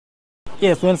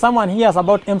Yes, when someone hears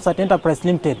about MSAT Enterprise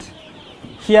Limited,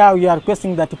 here we are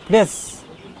requesting that to place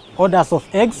orders of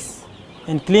eggs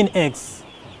and clean eggs,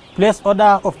 place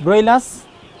order of broilers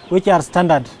which are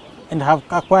standard and have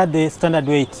acquired the standard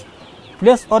weight,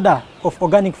 place order of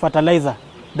organic fertilizer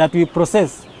that we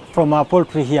process from our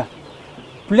poultry here,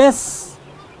 place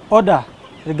order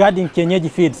regarding kienyeji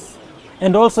feeds,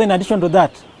 and also in addition to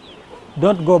that,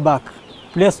 don't go back,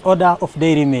 place order of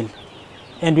dairy meal,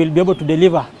 and we'll be able to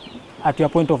deliver at your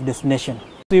point of destination.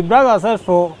 So we brag ourselves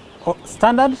for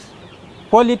standard,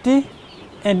 quality,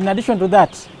 and in addition to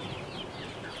that,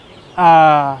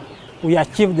 we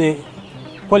achieve the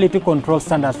quality control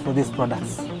standards for these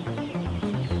products.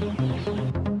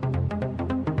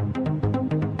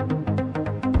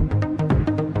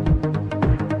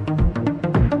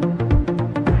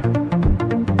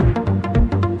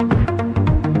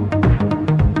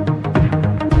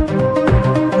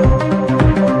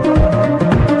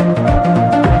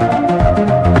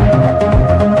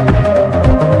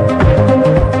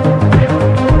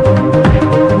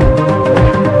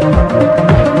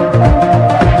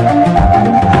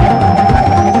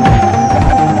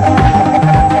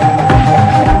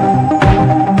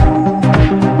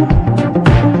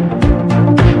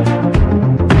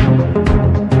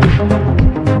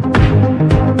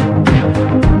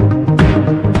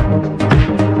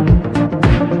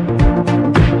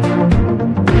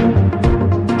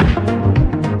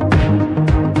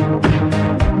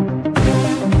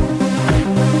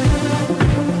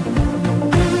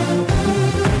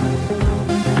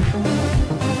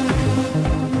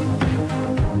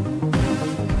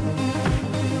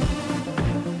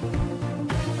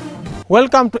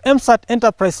 Welcome to MSAT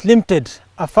Enterprise Limited,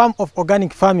 a farm of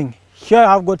organic farming. Here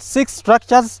I've got 6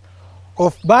 structures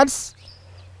of birds,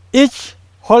 each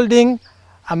holding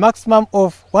a maximum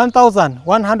of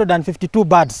 1,152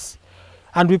 birds,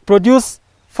 and we produce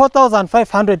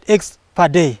 4,500 eggs per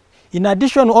day. In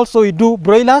addition, also we do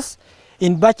broilers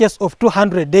in batches of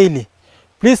 200 daily.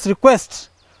 Please request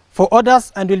for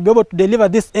orders and we'll be able to deliver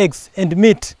these eggs and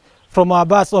meat from our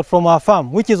birds or from our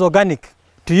farm, which is organic,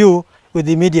 to you with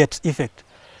immediate effect.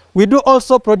 We do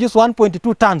also produce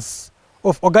 1.2 tons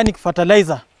of organic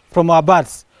fertilizer from our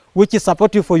birds, which is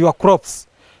supportive for your crops.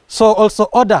 So also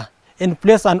order and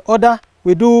place an order.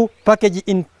 We do package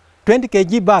in 20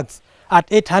 kg bags at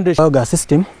 800. Biogas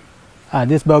system.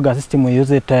 This biogas system, we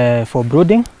use it for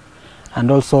brooding,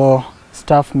 and also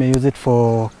staff may use it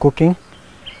for cooking.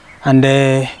 And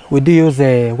we do use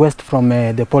waste from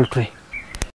the poultry.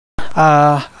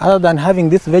 Other than having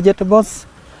these vegetables,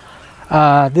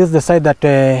 this is the side that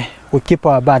we keep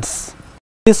our birds.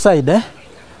 This side, we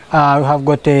have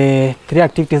got 3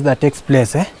 activities that takes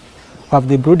place. We have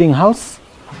the brooding house,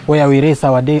 where we raise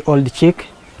our day-old chick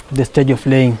to the stage of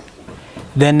laying.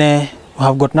 Then we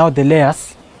have got now the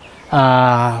layers,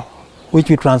 which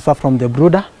we transfer from the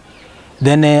brooder.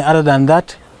 Then other than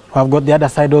that, we have got the other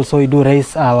side also, we do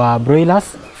raise our broilers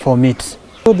for meat.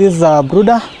 So this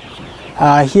brooder,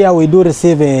 here we do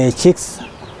receive chicks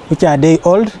which are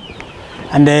day-old.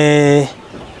 And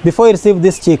before we receive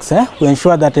these chicks, we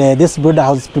ensure that this brooder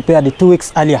house is prepared 2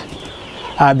 weeks earlier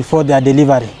before their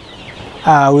delivery.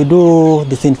 We do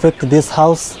disinfect this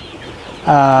house.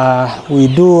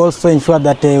 We do also ensure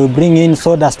that we bring in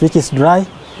sawdust which is dry,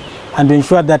 and we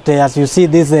ensure that as you see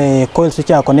these coils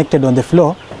which are connected on the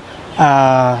floor,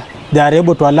 they are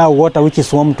able to allow water which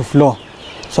is warm to flow,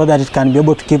 so that it can be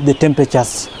able to keep the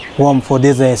temperatures warm for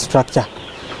this structure.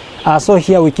 So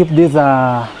here we keep these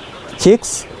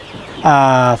chicks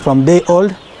from day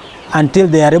old until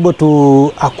they are able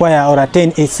to acquire or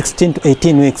attain 16 to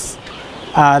 18 weeks.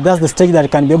 That's the stage that I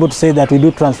can be able to say that we do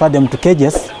transfer them to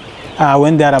cages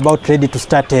when they are about ready to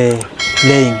start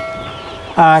laying.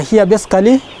 Here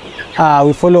basically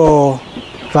we follow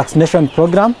vaccination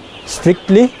program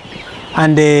strictly,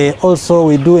 and also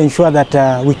we do ensure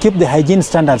that we keep the hygiene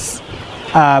standards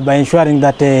by ensuring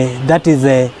that that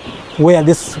is where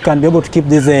this can be able to keep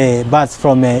these birds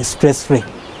from stress-free.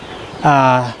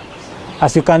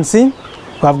 As you can see,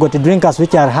 we have got the drinkers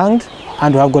which are hanged,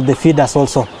 and we have got the feeders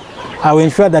also. We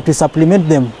ensure that we supplement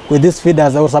them with these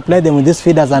feeders, or supply them with these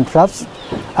feeders and traps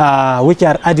which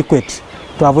are adequate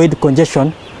to avoid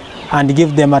congestion, and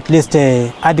give them at least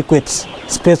adequate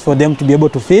space for them to be able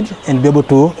to feed and be able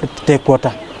to take water.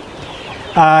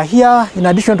 Here, in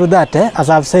addition to that, as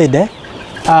I've said,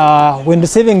 when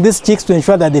receiving these chicks, to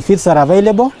ensure that the feeds are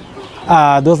available,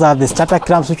 those are the starter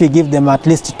crumbs which we give them at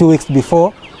least 2 weeks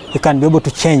before they can be able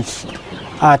to change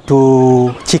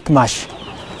to chick mash.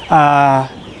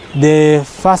 The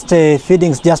first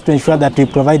feedings just to ensure that we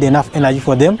provide enough energy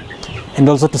for them and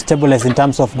also to stabilize in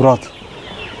terms of growth.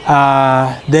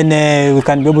 Then we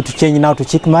can be able to change now to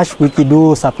chick mash, which we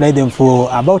do supply them for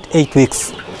about 8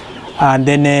 weeks. And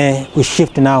then we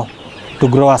shift now to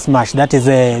growers mash. That is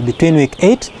between week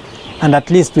 8 and at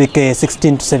least week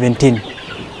 16 to 17,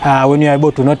 when you are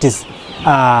able to notice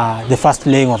the first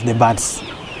laying of the birds.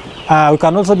 We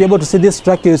can also be able to see this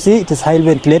structure. You see it is highly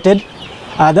ventilated.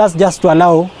 That's just to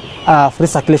allow free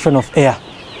circulation of air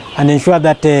and ensure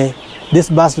that these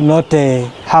birds do not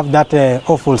have that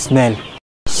awful smell.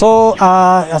 So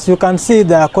as you can see,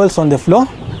 there are coils on the floor.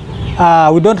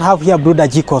 We don't have here brooder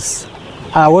geckos.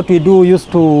 What we do use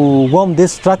to warm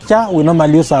this structure, we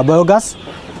normally use our biogas,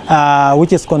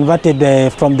 which is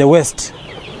converted from the waste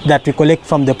that we collect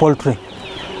from the poultry.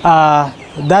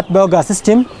 That biogas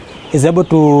system is able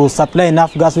to supply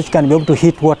enough gas which can be able to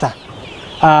heat water.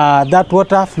 That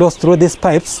water flows through these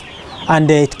pipes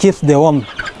and it keeps the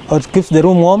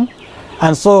room warm,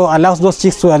 and so allows those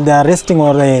chicks, while they are resting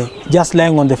or just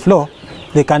lying on the floor,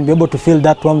 they can be able to feel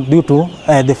that warmth due to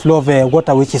the flow of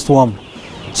water which is warm.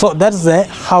 So that's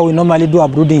how we normally do our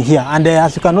brooding here. And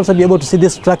as you can also be able to see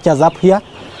these structures up here,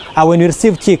 when we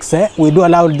receive chicks, we do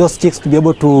allow those chicks to be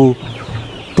able to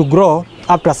grow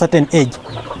up to a certain age.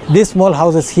 These small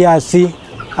houses here, see,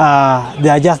 they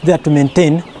are just there to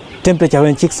maintain temperature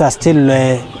when chicks are still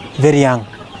very young.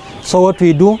 So what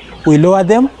we do, we lower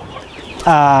them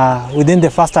within the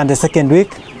first and the second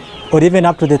week, or even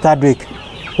up to the third week.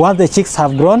 Once the chicks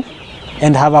have grown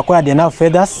and have acquired enough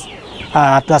feathers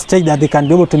at a stage that they can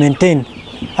be able to maintain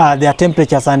their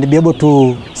temperatures and be able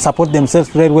to support themselves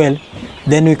very well,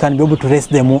 then we can be able to raise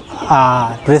them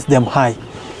high,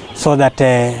 so that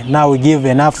now we give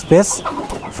enough space,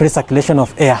 free circulation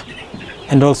of air,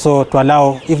 and also to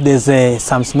allow, if there's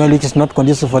some smell which is not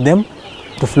conducive for them,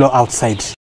 to flow outside.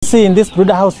 See, in this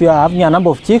brooder house we are having a number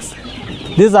of chicks.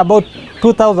 This is about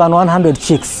 2,100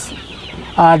 chicks.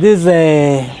 This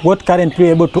is what currently we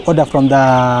are able to order from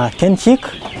the Ken chick,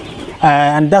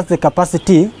 and that's the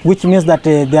capacity, which means that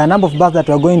there are a number of birds that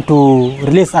we are going to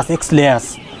release as X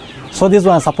layers. So these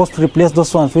ones are supposed to replace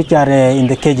those ones which are in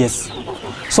the cages.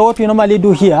 So what we normally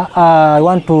do here, I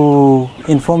want to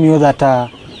inform you that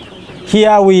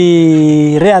here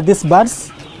we rear these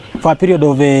birds for a period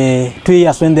of 2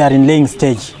 years when they are in laying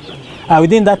stage.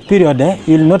 Within that period,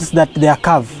 you'll notice that their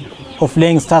curve of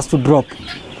laying starts to drop.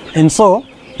 And so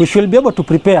we should be able to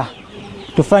prepare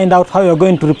to find out how you're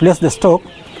going to replace the stock,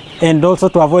 and also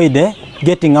to avoid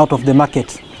getting out of the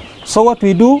market. So what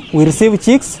we do, we receive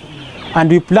chicks and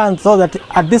we plan so that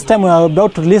at this time we are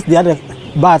about to release the other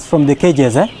birds from the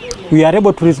cages. We are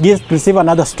able to receive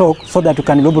another stock so that we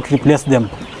can be able to replace them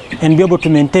and be able to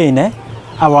maintain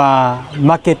our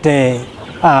market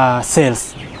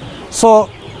sales. So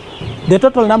the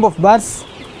total number of birds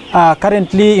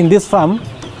currently in this farm,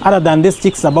 other than these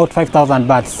chicks, about 5,000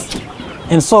 birds.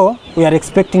 And so we are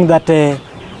expecting that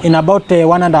in about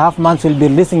 1.5 months we'll be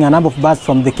releasing a number of birds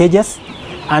from the cages,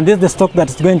 and this is the stock that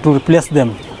is going to replace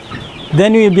them.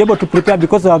 Then we will be able to prepare,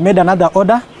 because we have made another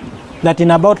order, that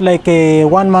in about like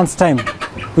 1 month's time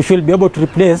we should be able to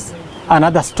replace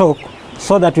another stock,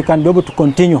 so that we can be able to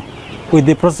continue with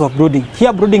the process of brooding.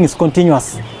 Here brooding is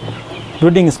continuous.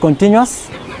 Brooding is continuous,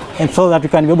 and so that we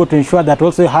can be able to ensure that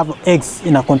also you have eggs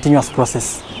in a continuous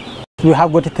process. We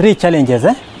have got 3 challenges,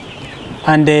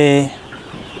 and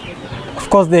of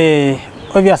course the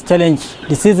obvious challenge,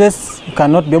 diseases, you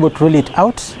cannot be able to rule it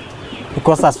out,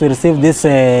 because as we receive these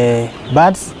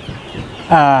birds,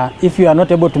 if you are not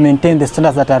able to maintain the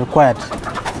standards that are required,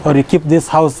 or you keep this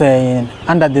house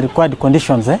under the required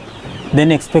conditions,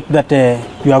 then expect that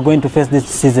you are going to face these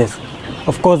diseases.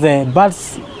 Of course,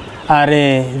 birds are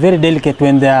very delicate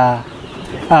when they are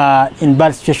in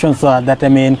bad situations that they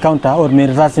may encounter or may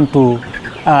result into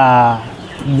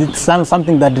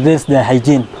something that derails their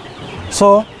hygiene.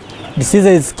 So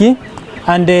diseases is key,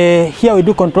 and here we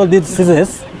do control these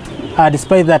diseases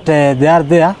despite that they are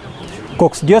there.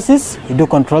 Coccidiosis, we do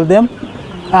control them.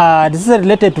 Diseases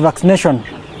related to vaccination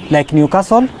like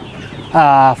Newcastle,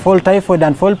 fall typhoid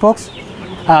and fall pox,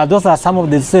 those are some of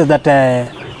the diseases that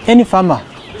any farmer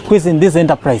who is in this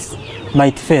enterprise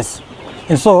might face.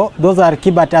 And so those are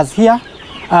key, but as here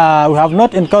we have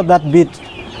not encountered that bit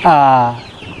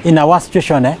in our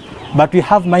situation, but we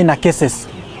have minor cases.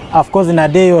 Of course, in a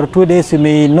day or 2 days we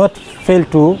may not fail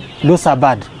to lose a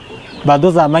bird, but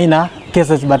those are minor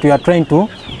cases, but we are trying to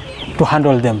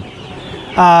handle them.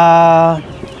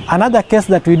 Another case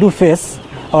that we do face,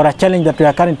 or a challenge that we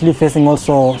are currently facing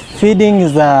also, feeding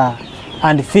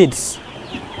and feeds.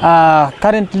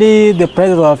 Currently the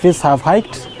prices of feeds have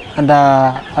hiked, and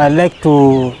I like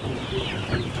to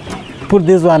put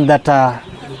this one that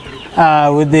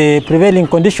with the prevailing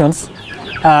conditions,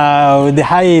 with the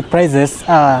high prices,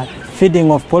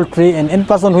 feeding of poultry, and any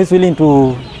person who is willing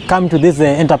to come to this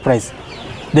enterprise,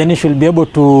 then he should be able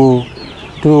to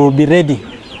be ready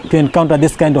to encounter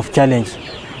this kind of challenge.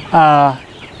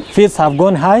 Feeds have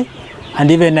gone high, and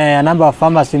even a number of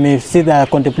farmers, you may see they are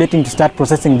contemplating to start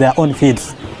processing their own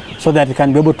feeds so that they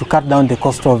can be able to cut down the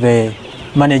cost of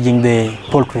managing the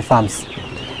poultry farms.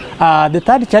 The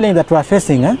third challenge that we are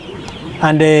facing,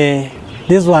 and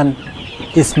this one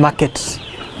is market.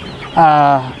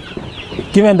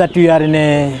 Given that we are in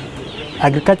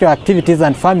agricultural activities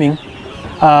and farming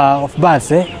of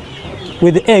birds,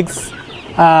 with the eggs,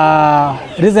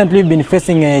 recently we've been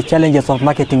facing challenges of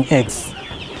marketing eggs.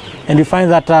 And we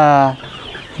find that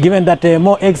given that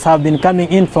more eggs have been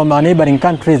coming in from our neighboring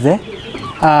countries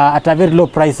at a very low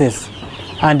prices,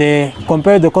 and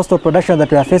compare the cost of production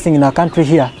that we are facing in our country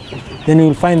here, then you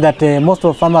will find that most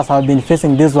of farmers have been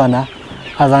facing this one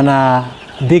as a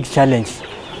big challenge.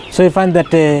 So you find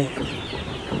that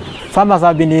farmers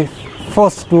have been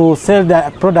forced to sell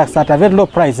their products at a very low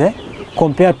price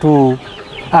compared to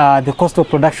the cost of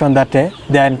production that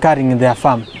they are incurring in their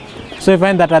farm. So you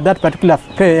find that at that particular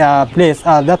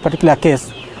that particular case,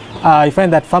 you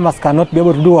find that farmers cannot be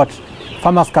able to do what?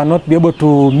 Farmers cannot be able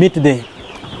to meet the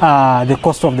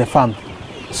cost of the farm.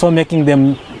 So making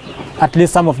them, at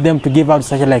least some of them, to give out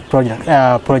such like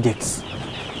projects.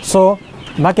 So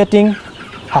marketing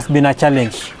has been a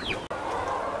challenge.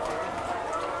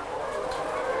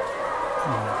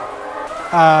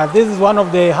 This is one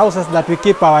of the houses that we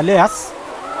keep our layers,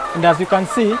 and as you can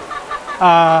see, we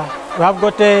have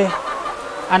got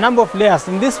a number of layers.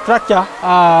 In this structure,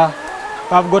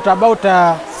 we have got about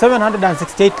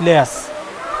 768 layers,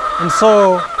 and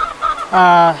so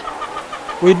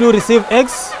we do receive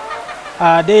eggs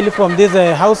daily from these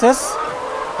houses,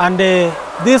 and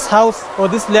this house or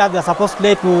this layer, they are supposed to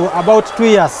lay to about 2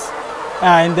 years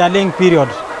in their laying period.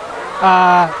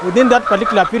 Within that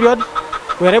particular period,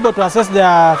 we are able to assess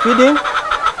their feeding,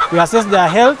 we assess their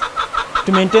health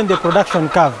to maintain the production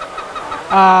curve.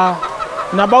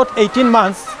 In about 18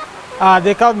 months,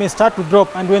 the curve may start to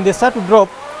drop, and when they start to drop,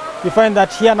 you find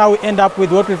that here now we end up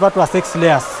with what we refer to as 6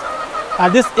 layers.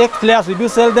 These 8 layers, we do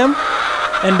sell them,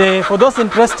 and for those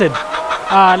interested,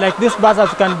 like these birds, as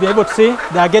you can be able to see,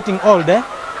 they are getting old.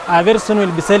 Very soon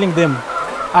we'll be selling them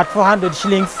at 400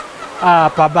 shillings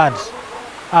per bird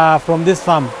from this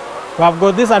farm. We have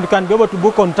got this, and you can be able to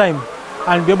book on time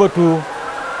and be able to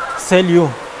sell you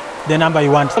the number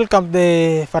you want. Welcome to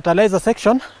the fertilizer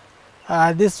section.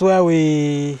 This is where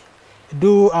we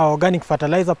do our organic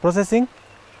fertilizer processing.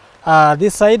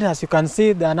 This side, as you can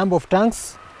see, there are a number of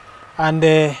tanks, and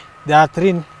there are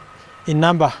 3 in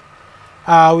number.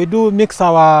 We do mix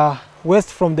our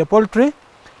waste from the poultry,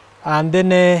 and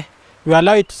then we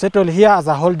allow it to settle here as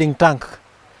a holding tank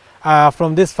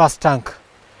from this first tank.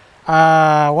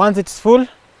 Once it's full,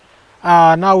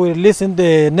 now we release in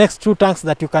the next 2 tanks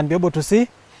that you can be able to see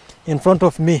in front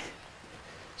of me.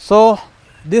 So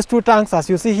these 2 tanks, as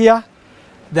you see here,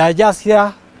 they are just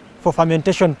here for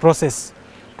fermentation process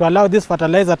to allow this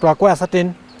fertilizer to acquire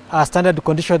certain standard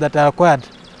conditions that are required,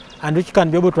 and which can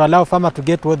be able to allow farmers to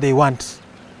get what they want.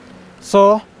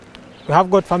 So we have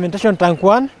got fermentation tank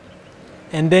 1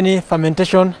 and then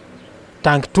fermentation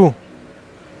tank 2.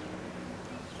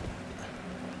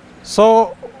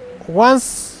 So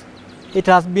once it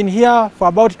has been here for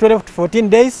about 12 to 14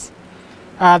 days,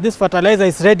 this fertilizer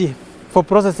is ready for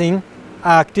processing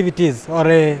activities,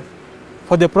 or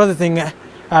for the processing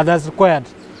that's required.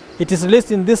 It is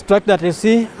released in this truck that you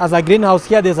see as a greenhouse.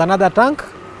 Here there's another tank.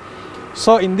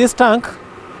 So in this tank,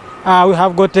 we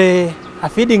have got a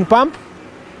feeding pump,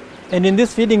 and in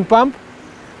this feeding pump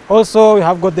also we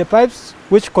have got the pipes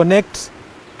which connect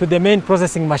to the main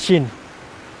processing machine.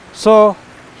 So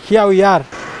here we are.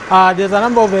 There's a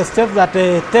number of steps that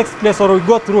takes place, or we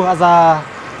go through as a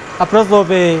process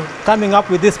of coming up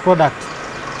with this product.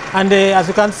 And as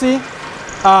you can see,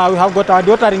 we have got our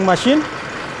watering machine.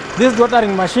 This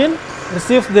watering machine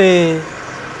receives the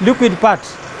liquid part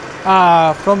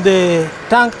from the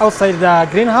tank outside the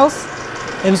greenhouse,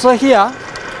 and so here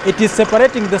it is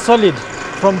separating the solid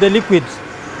from the liquid,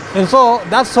 and so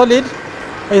that solid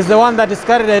is the one that is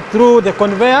carried through the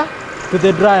conveyor to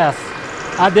the dryers.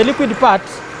 The liquid part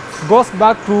goes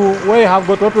back to where you have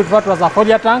got what we refer to as a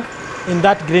foliar tank in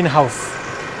that greenhouse.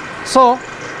 So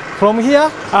from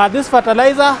here, this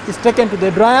fertilizer is taken to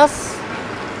the dryers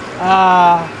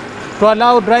to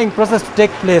allow drying process to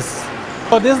take place.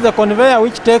 So this is the conveyor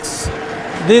which takes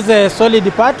this solid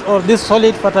part, or this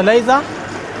solid fertilizer,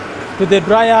 to the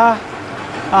dryer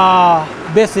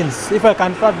basins, if I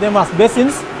can refer them as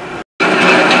basins.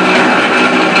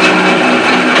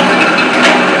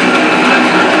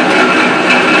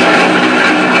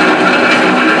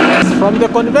 From the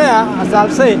conveyor, as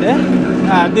I've said,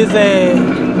 this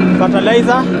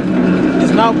fertilizer is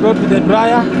now brought to the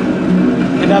dryer,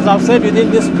 and as I've said,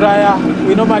 within this dryer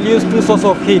we normally use two sources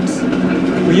of heat.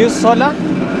 We use solar,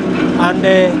 and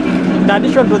in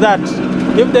addition to that,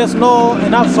 if there's no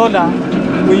enough solar,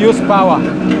 we use power.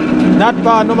 That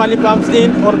power normally pumps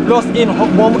in or blows in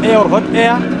warm air or hot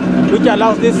air, which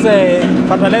allows this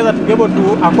fertilizer to be able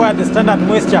to acquire the standard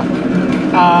moisture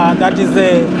that is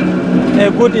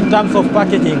good in terms of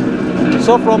packaging.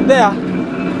 So from there,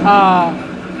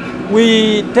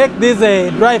 we take this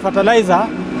dry fertilizer.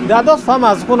 There are those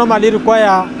farmers who normally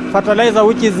require fertilizer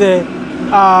which is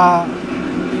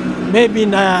maybe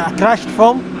in a crushed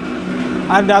form,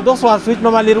 and there are those ones who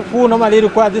normally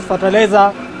require this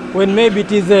fertilizer when maybe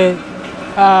it is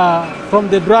from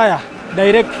the dryer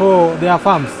direct for their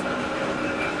farms.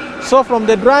 So from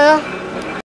the dryer,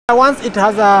 once it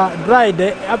has dried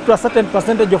up to a certain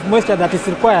percentage of moisture that is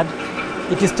required,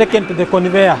 it is taken to the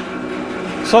conveyor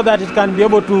so that it can be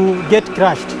able to get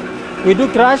crushed. We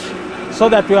do crush so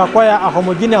that we acquire a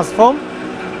homogeneous form.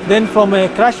 Then from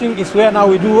crushing is where now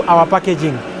we do our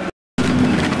packaging.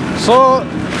 So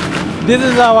this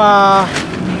is our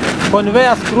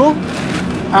conveyor screw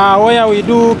where we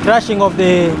do crushing of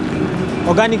the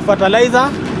organic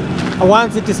fertilizer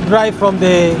once it is dry from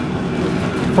the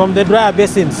dryer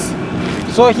basins.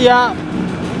 So here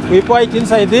we pour it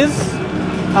inside this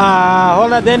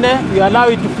holder, then we allow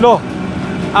it to flow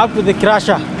up to the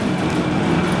crusher.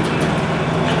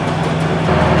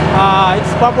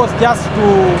 Its purpose just to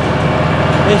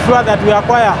ensure that we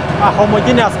acquire a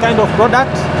homogeneous kind of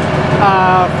product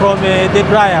from the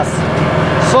dryers.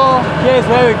 So here is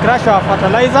where we crush our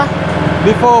fertilizer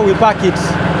before we pack it.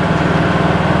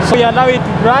 So we allow it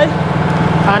to dry,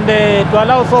 and to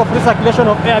allow also free circulation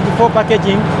of air before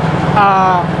packaging,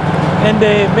 and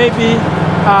maybe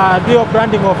do a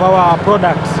branding of our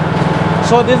products.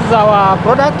 So this is our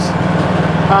product,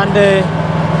 and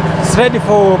it's ready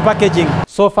for packaging.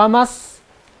 So farmers,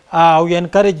 we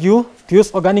encourage you to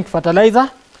use organic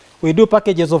fertilizer. We do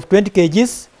packages of 20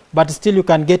 kgs, but still you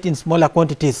can get in smaller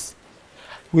quantities.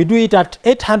 We do it at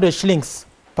 800 shillings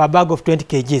per bag of 20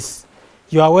 kgs.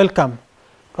 You are welcome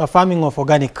to a farming of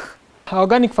organic.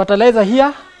 Organic fertilizer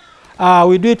here,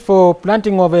 we do it for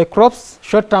planting of crops,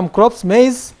 short-term crops,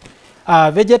 maize,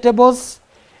 vegetables,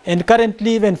 and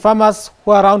currently even farmers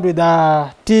who are around with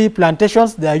tea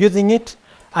plantations, they are using it,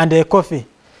 and coffee.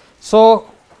 So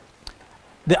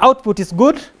the output is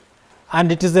good,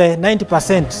 and it is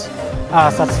 90%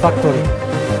 satisfactory.